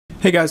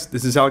Hey guys,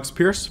 this is Alex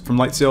Pierce from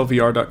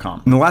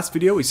lightsailvr.com. In the last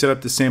video, we set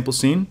up the sample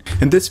scene.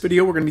 In this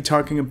video, we're going to be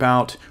talking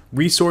about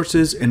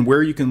resources and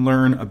where you can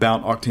learn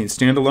about Octane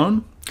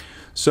Standalone.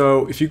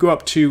 So if you go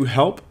up to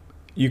Help,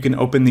 you can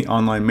open the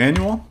online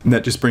manual, and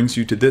that just brings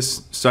you to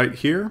this site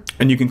here.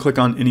 And you can click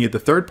on any of the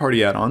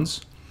third-party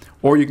add-ons,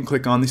 or you can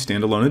click on the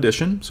Standalone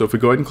edition. So if we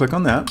go ahead and click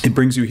on that, it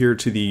brings you here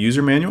to the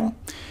user manual.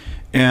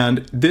 And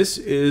this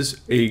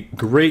is a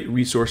great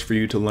resource for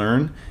you to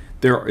learn.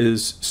 There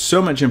is so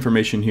much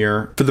information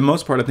here. For the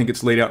most part, I think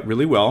it's laid out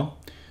really well.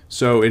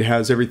 So it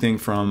has everything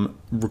from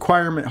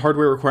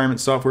hardware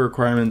requirements, software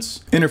requirements,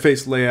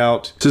 interface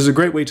layout. So this is a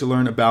great way to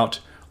learn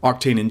about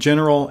Octane in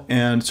general,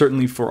 and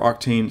certainly for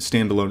Octane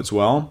Standalone as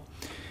well.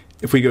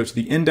 If we go to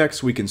the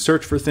index, we can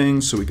search for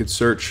things. So we could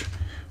search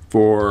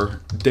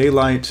for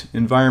daylight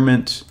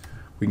environment.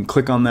 We can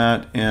click on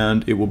that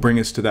and it will bring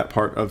us to that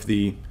part of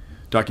the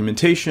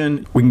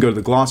documentation. We can go to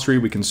the glossary,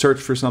 we can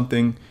search for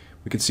something.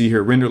 We can see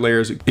here render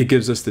layers. It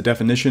gives us the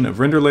definition of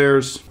render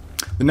layers.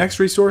 The next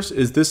resource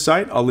is this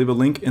site. I'll leave a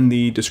link in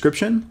the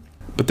description.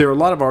 But there are a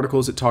lot of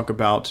articles that talk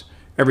about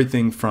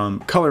everything from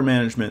color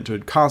management to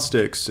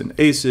caustics and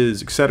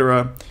ACEs,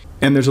 etc.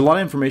 And there's a lot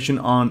of information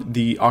on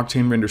the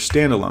Octane Render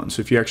Standalone. So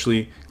if you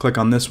actually click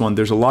on this one,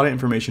 there's a lot of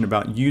information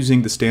about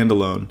using the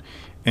standalone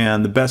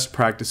and the best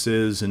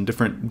practices and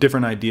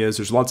different ideas.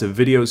 There's lots of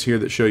videos here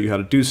that show you how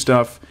to do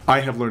stuff. I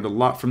have learned a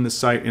lot from this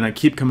site and I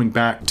keep coming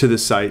back to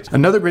this site.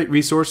 Another great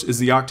resource is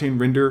the Octane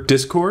Render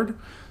Discord.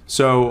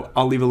 So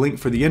I'll leave a link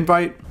for the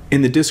invite.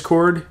 In the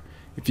Discord,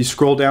 if you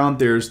scroll down,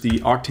 there's the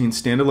Octane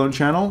Standalone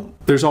channel.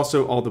 There's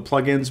also all the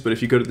plugins, but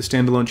if you go to the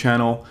Standalone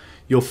channel,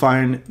 you'll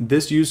find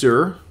this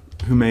user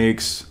who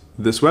makes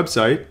this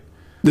website.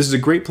 This is a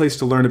great place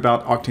to learn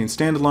about Octane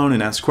Standalone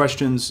and ask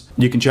questions.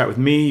 You can chat with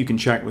me, you can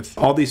chat with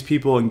all these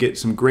people and get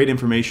some great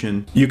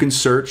information. You can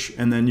search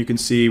and then you can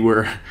see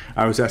where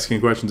I was asking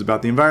questions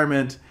about the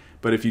environment,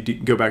 but if you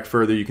go back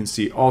further, you can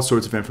see all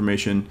sorts of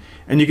information.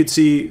 And you can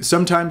see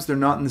sometimes they're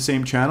not in the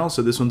same channel,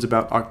 so this one's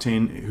about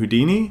Octane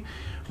Houdini,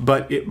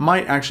 but it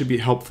might actually be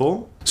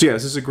helpful. So yeah,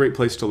 this is a great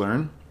place to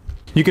learn.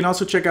 You can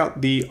also check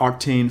out the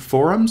Octane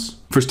Forums.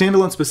 For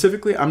Standalone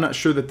specifically, I'm not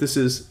sure that this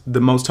is the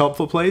most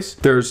helpful place.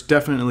 There's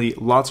definitely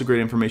lots of great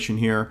information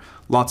here,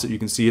 lots that you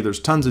can see. There's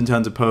tons and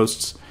tons of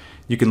posts.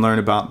 You can learn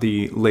about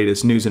the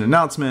latest news and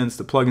announcements,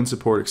 the plugin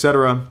support,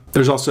 etc.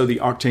 There's also the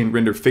Octane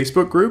Render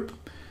Facebook group.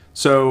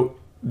 So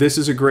this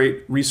is a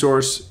great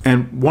resource,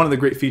 and one of the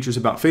great features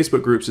about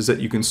Facebook groups is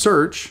that you can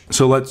search.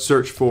 So let's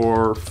search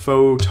for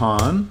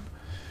photon.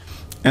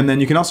 And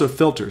then you can also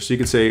filter. So you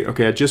can say,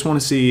 okay, I just want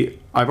to see,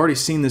 I've already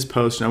seen this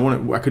post and I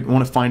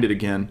want to find it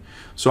again.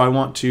 So I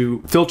want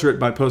to filter it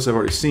by posts I've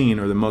already seen,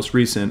 or the most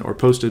recent, or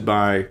posted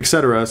by,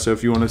 etc. So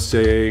if you want to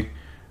say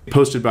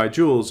posted by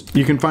Jules,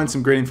 you can find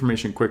some great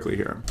information quickly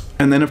here.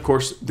 And then of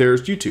course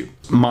there's YouTube.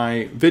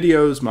 My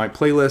videos, my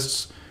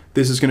playlists,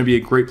 this is going to be a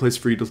great place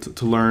for you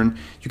to learn.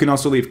 You can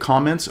also leave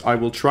comments. I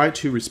will try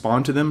to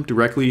respond to them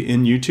directly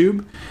in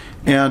YouTube.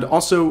 And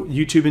also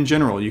YouTube in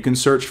general. You can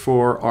search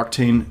for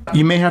Octane.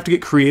 You may have to get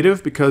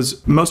creative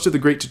because most of the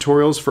great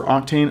tutorials for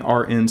Octane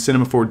are in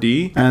Cinema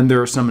 4D, and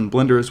there are some in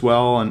Blender as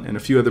well, and a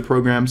few other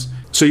programs.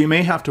 So you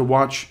may have to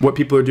watch what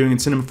people are doing in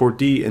Cinema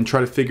 4D and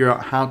try to figure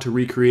out how to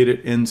recreate it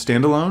in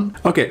Standalone.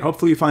 Okay,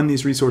 hopefully you find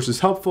these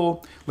resources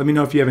helpful. Let me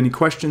know if you have any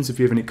questions, if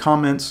you have any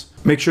comments.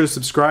 Make sure to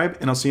subscribe,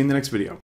 and I'll see you in the next video.